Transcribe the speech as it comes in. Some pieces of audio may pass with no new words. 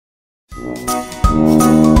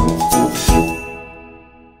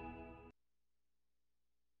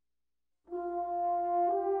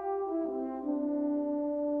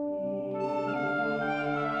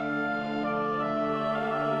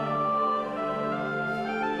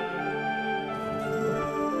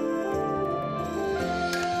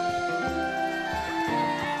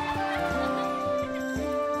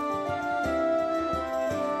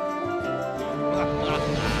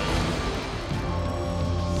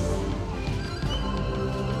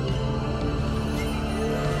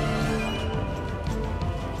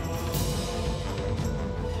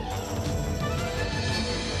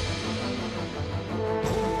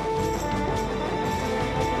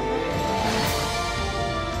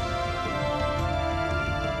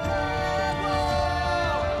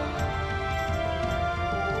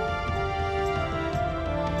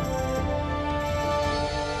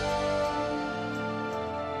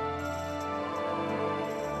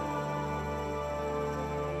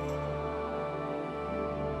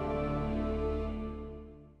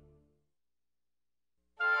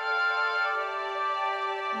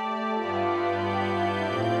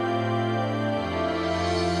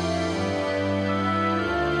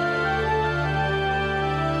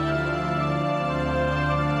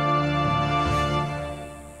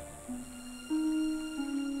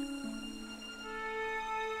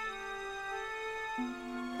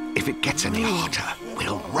If it gets any hotter,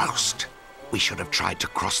 we'll roast. We should have tried to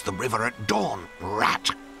cross the river at dawn,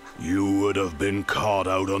 rat. You would have been caught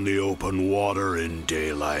out on the open water in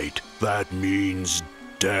daylight. That means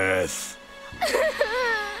death.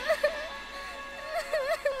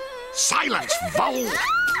 Silence, vole!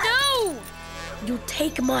 No! You'll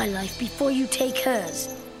take my life before you take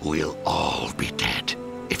hers. We'll all be dead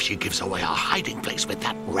if she gives away our hiding place with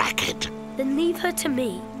that racket. Then leave her to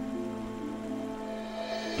me.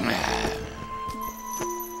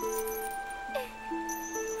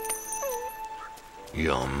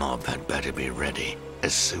 Your mob had better be ready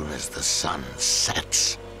as soon as the sun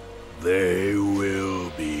sets. They will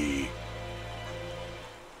be.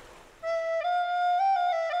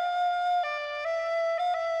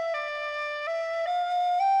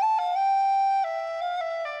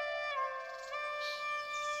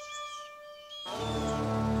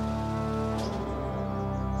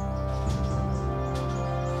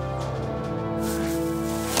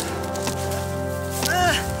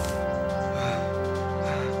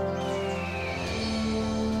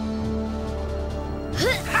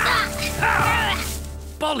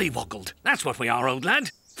 Bollywoggled. That's what we are, old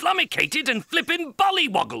lad. Flummicated and flippin'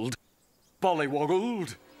 bollywoggled.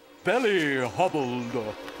 Bollywoggled. Belly hobbled.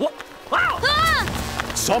 What? Wow!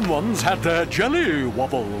 Ah! Someone's had their jelly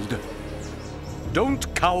wobbled.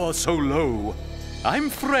 Don't cower so low. I'm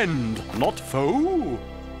friend, not foe.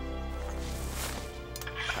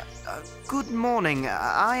 Good morning.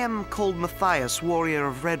 I am called Matthias, warrior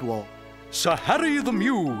of Redwall. Sir Harry the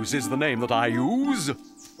Muse is the name that I use.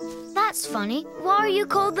 That's funny. Why are you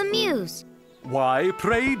called the Muse? Why,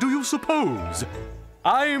 pray, do you suppose?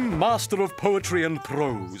 I'm master of poetry and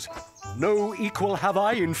prose. No equal have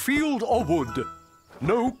I in field or wood.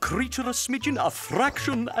 No creature a smidgen, a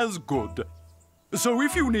fraction as good. So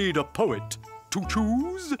if you need a poet to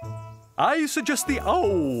choose, I suggest the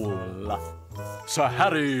owl, Sir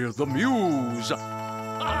Harry the Muse.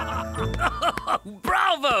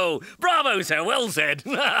 Bravo! Bravo, sir. Well said.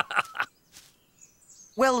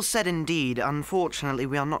 Well said indeed. Unfortunately,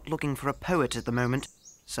 we are not looking for a poet at the moment,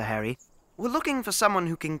 Sir Harry. We're looking for someone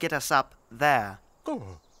who can get us up there.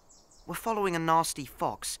 Oh. We're following a nasty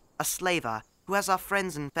fox, a slaver, who has our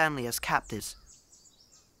friends and family as captives.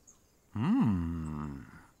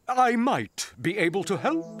 I might be able to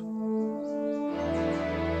help.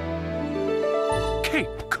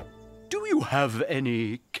 Cake. Do you have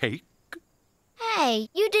any cake? Hey,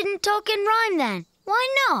 you didn't talk in rhyme then. Why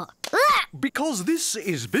not? Ah! Because this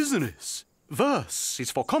is business. Verse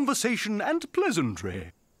is for conversation and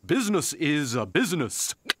pleasantry. Business is a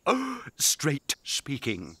business. Straight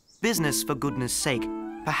speaking. Business, for goodness sake.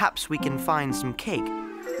 Perhaps we can find some cake.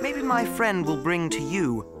 Maybe my friend will bring to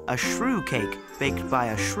you a shrew cake baked by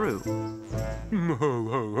a shrew.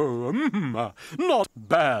 Not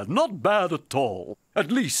bad at all.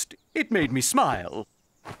 At least, it made me smile.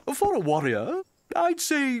 For a warrior, I'd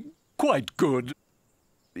say quite good.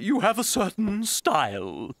 You have a certain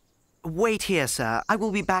style. Wait here, sir. I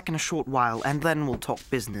will be back in a short while, and then we'll talk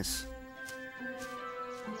business.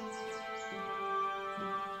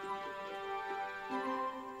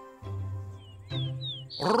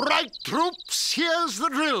 Right, troops, here's the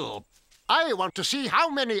drill. I want to see how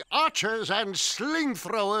many archers and sling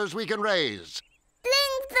throwers we can raise.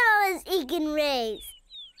 Sling throwers he can raise.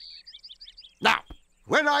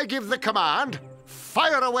 When I give the command,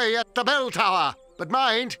 fire away at the bell tower. But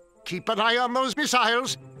mind, keep an eye on those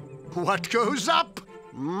missiles. What goes up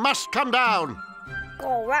must come down.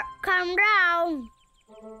 Go up, come down.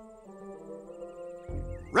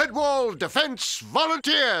 Redwall Defense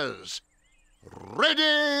Volunteers.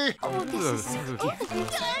 Ready? Oh, this is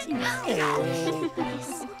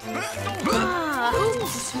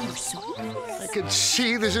I can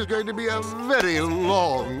see this is going to be a very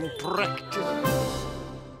long practice.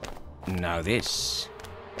 Now this,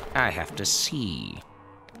 I have to see.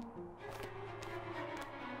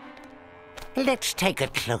 Let's take a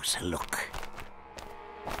closer look.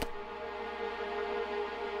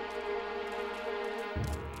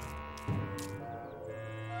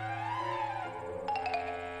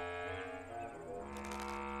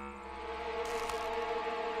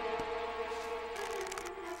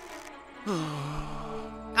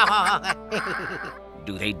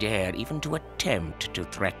 Do they dare even to attempt to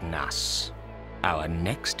threaten us? Our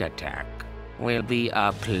next attack will be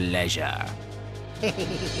a pleasure.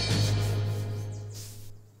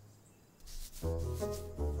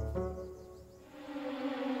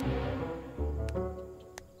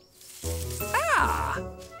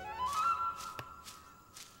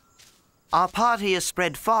 Our party is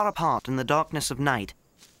spread far apart in the darkness of night,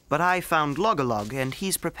 but I found Log-a-Log, and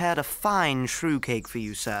he's prepared a fine shrew cake for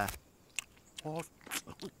you, sir.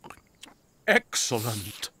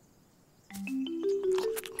 Excellent.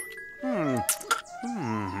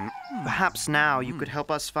 Perhaps now you could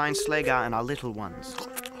help us find Slagar and our little ones.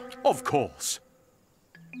 Of course.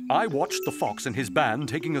 I watched the fox and his band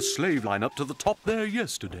taking a slave line up to the top there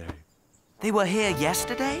yesterday. They were here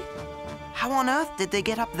yesterday? How on earth did they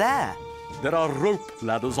get up there? There are rope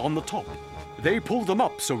ladders on the top. They pulled them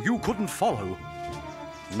up so you couldn't follow.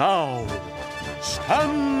 Now,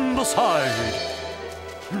 stand aside.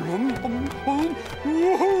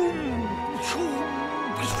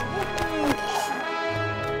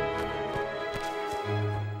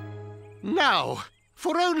 Now,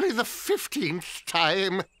 for only the 15th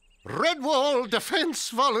time, Redwall Defense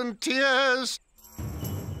Volunteers.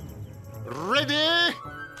 Ready?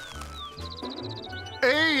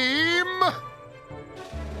 Aim!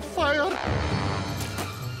 Fire!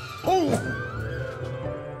 Oh!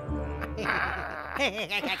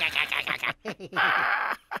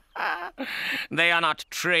 They are not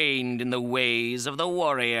trained in the ways of the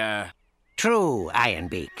warrior. True,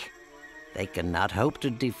 Ironbeak. They cannot hope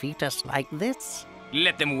to defeat us like this.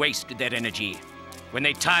 Let them waste their energy. When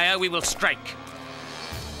they tire, we will strike.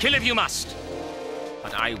 Kill if you must.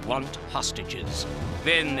 But I want hostages.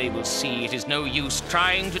 Then they will see it is no use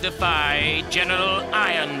trying to defy General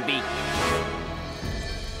Ironbeak.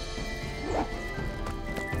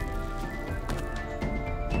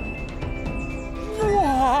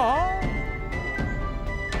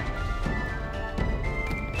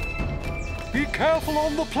 Be careful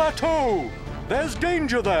on the plateau. There's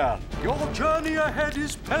danger there. Your journey ahead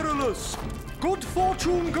is perilous. Good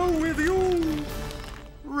fortune go with you.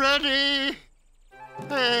 Ready?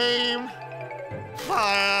 Aim!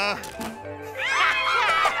 Fire!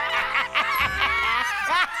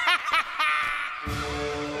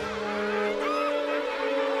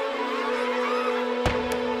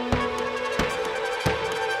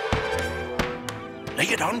 Lay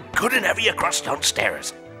it on good and heavy across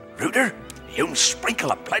downstairs. Rooter, you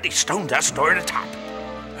sprinkle a plenty stone dust over the top.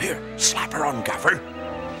 Here, slap her on, Gaffer.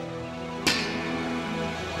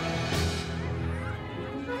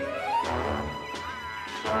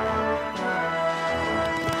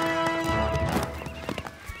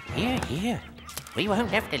 Here. We won't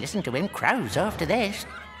have to listen to him crows after this.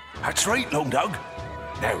 That's right, Lone Dog.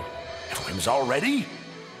 Now, if Wim's all ready,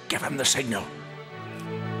 give him the signal.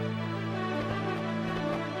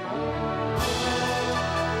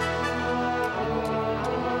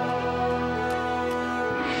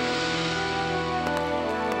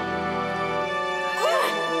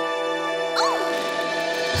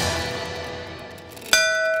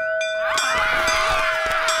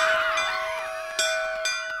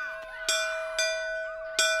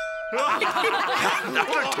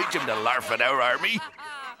 That'll teach him to larf at our army.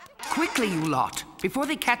 Quickly, you lot, before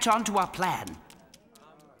they catch on to our plan.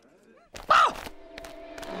 Ah!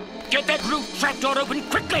 Get that roof trapdoor open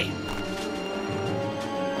quickly!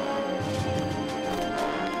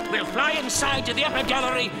 We'll fly inside to the upper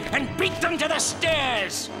gallery and beat them to the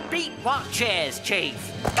stairs! Beat what chairs, Chief?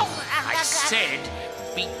 I said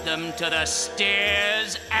beat them to the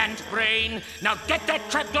stairs, Ant Brain. Now get that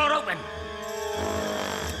trapdoor open!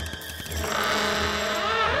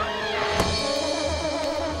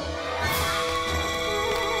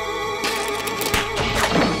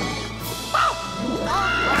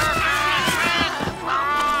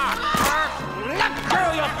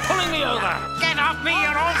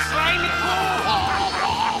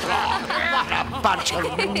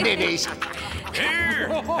 bunch of ninnies. Here,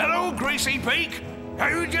 hello, greasy peak.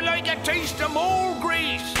 How'd you like a taste of mole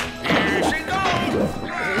grease? Here she goes.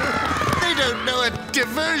 They don't know a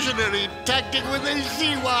diversionary tactic when they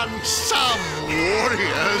see one. Some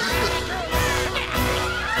warriors.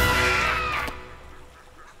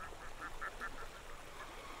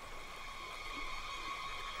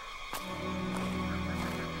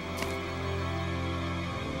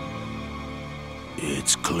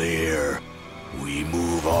 It's clear. We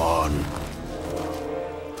move on.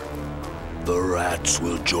 The rats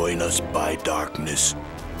will join us by darkness.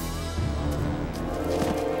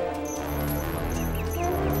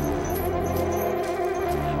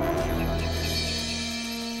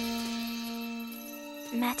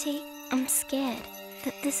 Matty, I'm scared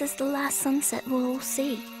that this is the last sunset we'll all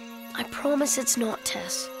see. I promise it's not,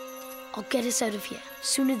 Tess. I'll get us out of here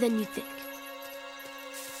sooner than you think.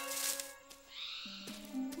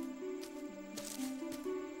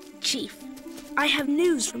 Chief, I have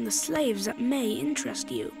news from the slaves that may interest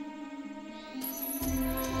you.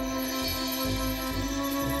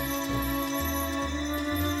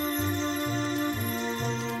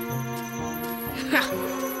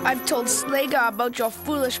 I've told Slagar about your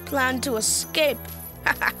foolish plan to escape.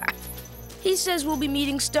 He says we'll be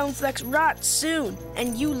meeting Stonefleck's rats soon,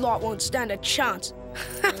 and you lot won't stand a chance.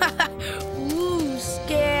 Ooh,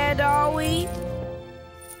 scared, are we?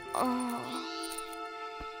 Oh.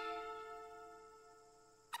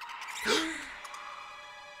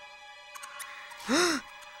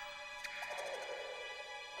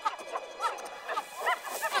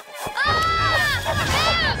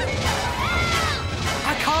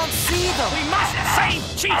 I can't see them! We must save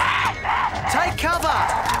Chief! Take cover!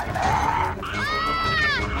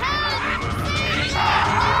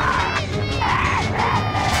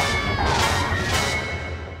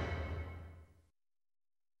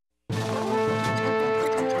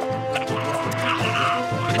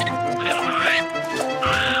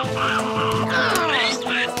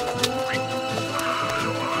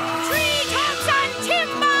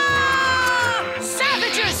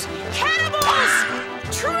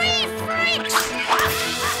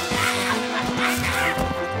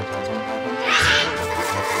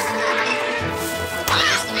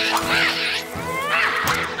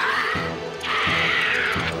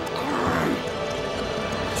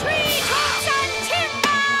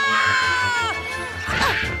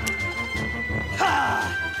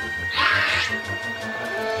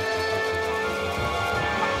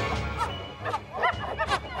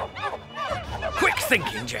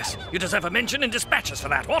 Thinking, Jess. You deserve a mention in dispatches for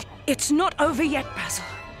that, what? It's not over yet, Basil.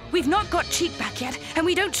 We've not got Cheek back yet, and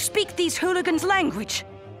we don't speak these hooligans' language.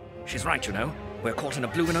 She's right, you know. We're caught in a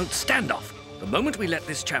blue and oat standoff. The moment we let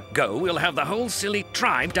this chap go, we'll have the whole silly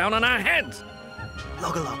tribe down on our heads.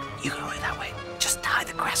 Log, you go that way. Just tie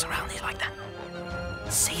the grass around here like that.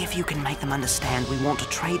 See if you can make them understand we want to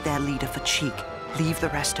trade their leader for Cheek. Leave the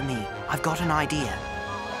rest to me. I've got an idea.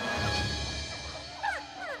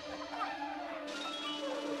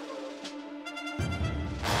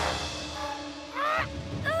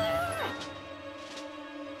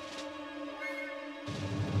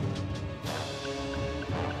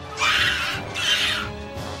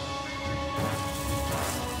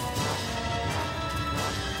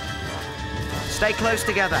 Stay close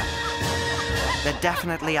together. They're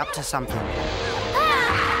definitely up to something.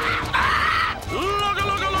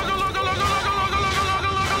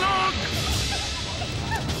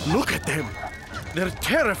 Look at them. They're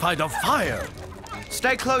terrified of fire.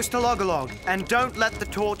 Stay close to Log, and don't let the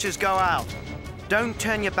torches go out. Don't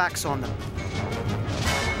turn your backs on them.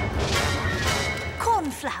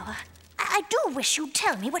 Cornflower, I do wish you'd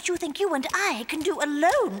tell me what you think you and I can do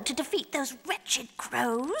alone to defeat those wretched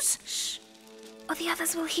crows. Shh. Or the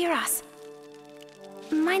others will hear us.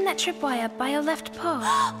 Mind that tripwire by your left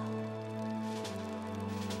paw.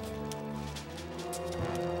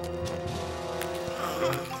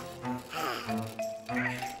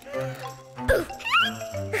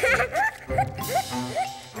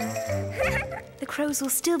 The crows will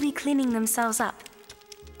still be cleaning themselves up.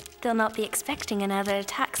 They'll not be expecting another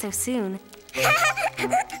attack so soon.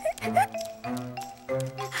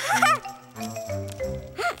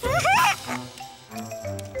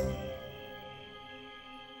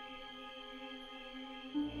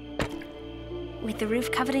 With the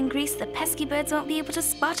roof covered in grease, the pesky birds won't be able to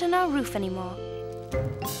spot on our roof anymore.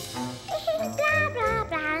 Blah, blah, blah,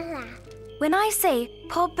 blah. When I say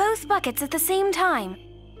pour both buckets at the same time.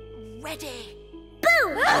 Ready.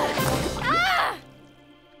 Boom! Ah!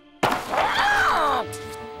 Ah!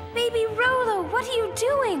 Baby Rollo, what are you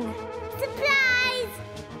doing? Supplies!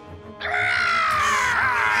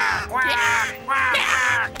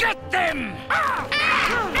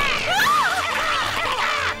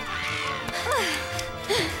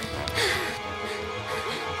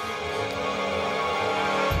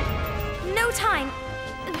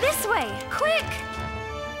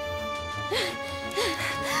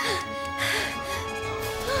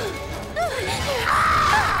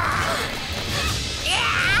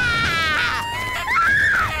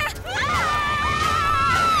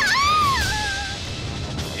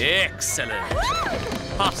 Excellent.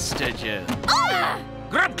 Hostages.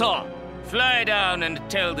 Grubclaw, fly down and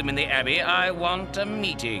tell them in the Abbey I want a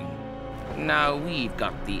meeting. Now we've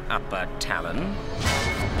got the upper talon.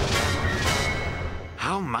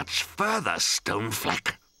 How much further,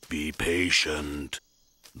 Stonefleck? Be patient.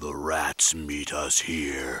 The rats meet us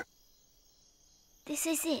here. This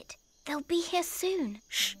is it. They'll be here soon.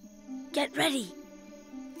 Shh. Get ready.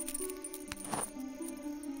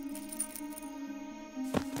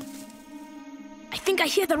 I think I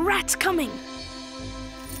hear the rats coming.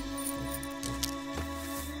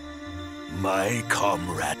 My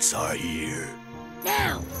comrades are here.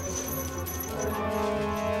 Now!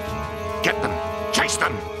 Get them! Chase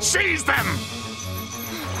them! Seize them!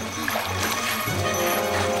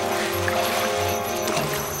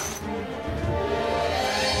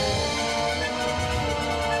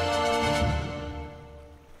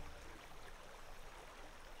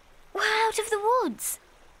 We're out of the woods.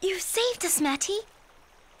 You've saved us, Matty.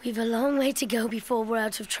 We've a long way to go before we're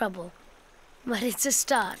out of trouble. But it's a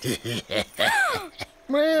start.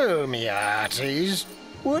 Well, me hearties,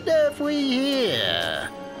 what have we here?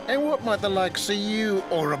 And what might the likes of you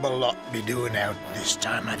horrible lot be doing out this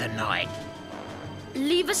time of the night?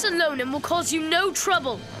 Leave us alone and we'll cause you no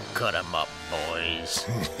trouble. Cut 'em up, boys.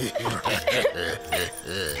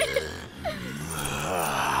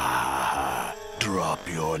 Drop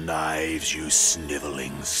your knives, you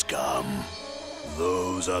sniveling scum.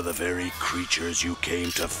 Those are the very creatures you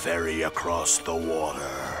came to ferry across the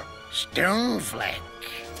water. Stonefleck,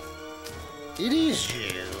 it is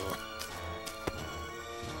you.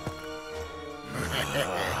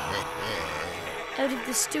 Out of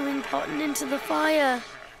the stewing pot and into the fire.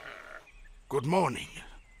 Good morning.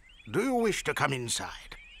 Do you wish to come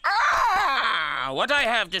inside? What I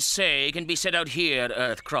have to say can be said out here,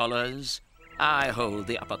 earth crawlers. I hold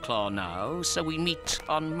the upper claw now, so we meet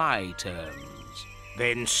on my terms.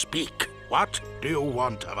 Then speak. What do you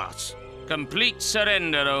want of us? Complete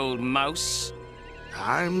surrender, old mouse.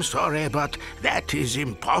 I'm sorry, but that is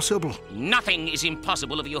impossible. Nothing is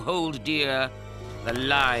impossible if you hold dear the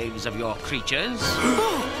lives of your creatures.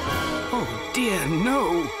 Oh, dear,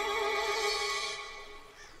 no.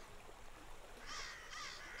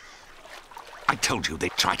 I told you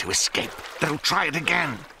they'd try to escape. They'll try it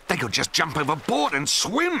again. They could just jump overboard and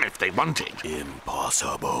swim if they wanted.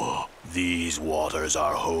 Impossible. These waters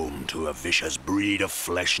are home to a vicious breed of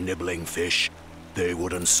flesh-nibbling fish. They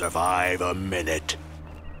wouldn't survive a minute.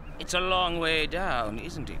 It's a long way down,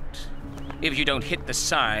 isn't it? If you don't hit the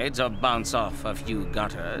sides or bounce off a few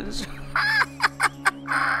gutters.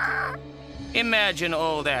 Imagine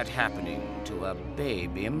all that happening to a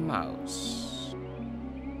baby mouse.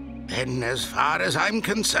 Then, as far as I'm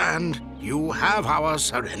concerned, you have our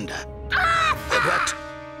surrender. But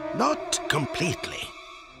not completely.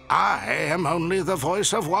 I am only the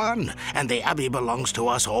voice of one, and the Abbey belongs to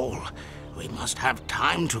us all. We must have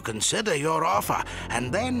time to consider your offer,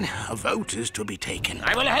 and then a vote is to be taken.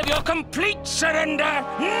 I will have your complete surrender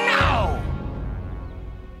now!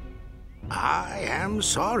 I am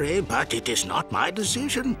sorry, but it is not my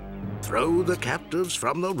decision. Throw the captives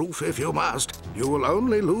from the roof if you must. You will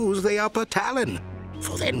only lose the upper talon,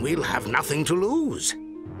 for then we'll have nothing to lose.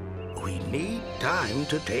 We need time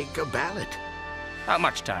to take a ballot. How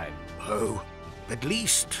much time? Oh, at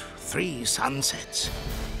least 3 sunsets.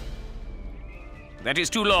 That is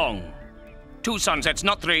too long. 2 sunsets,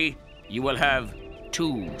 not 3. You will have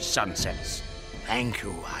 2 sunsets. Thank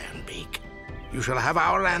you, Ironbeak. You shall have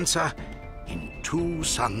our answer in 2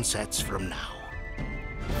 sunsets from now.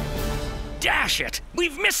 Dash it!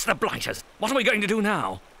 We've missed the blighters! What are we going to do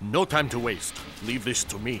now? No time to waste. Leave this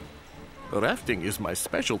to me. Rafting is my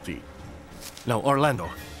specialty. Now, Orlando,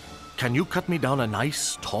 can you cut me down a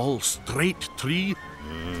nice, tall, straight tree?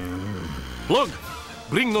 Plug,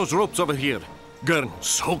 bring those ropes over here. Gurn,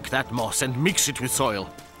 soak that moss and mix it with soil.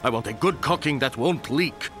 I want a good caulking that won't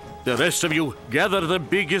leak. The rest of you, gather the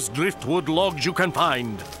biggest driftwood logs you can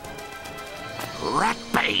find.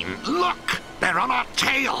 Ratbane, look! They're on our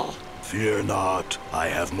tail! Fear not. I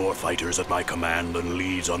have more fighters at my command than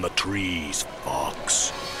leaves on the trees,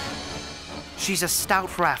 Fox. She's a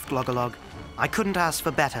stout raft, Logolog. I couldn't ask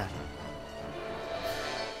for better.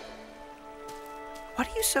 What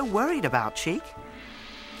are you so worried about, Cheek?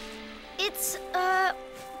 It's,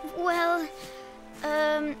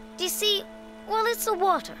 you see, well, it's the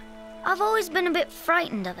water. I've always been a bit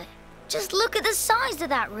frightened of it. Just look at the size of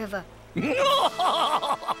that river.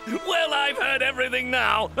 Well, I've heard everything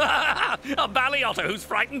now. A bally otter who's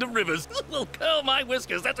frightened of rivers. Will curl my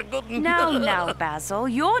whiskers, that's a good one. Now, Basil,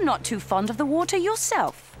 you're not too fond of the water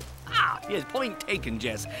yourself. Yes, point taken,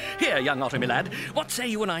 Jess. Here, young otter, my lad, what say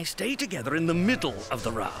you and I stay together in the middle of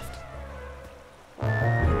the raft?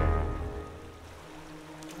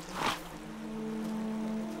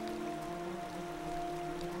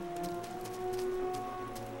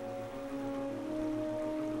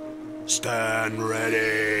 Stand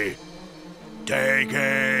ready. Take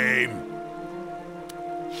aim.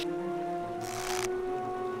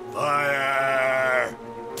 Fire!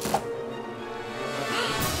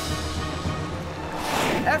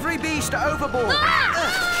 Every beast overboard!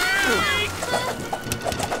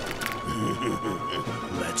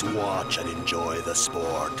 Let's watch and enjoy the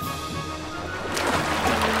sport.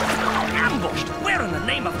 Ambushed! Where in the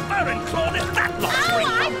name of fur and claw did that lot spring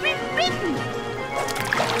from? I've been bitten!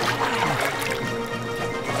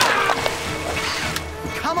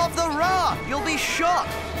 Come off the raft! You'll be shot!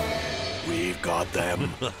 We've got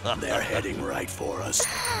them. They're heading right for us.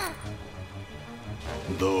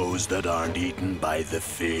 Those that aren't eaten by the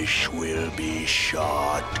fish will be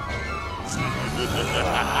shot.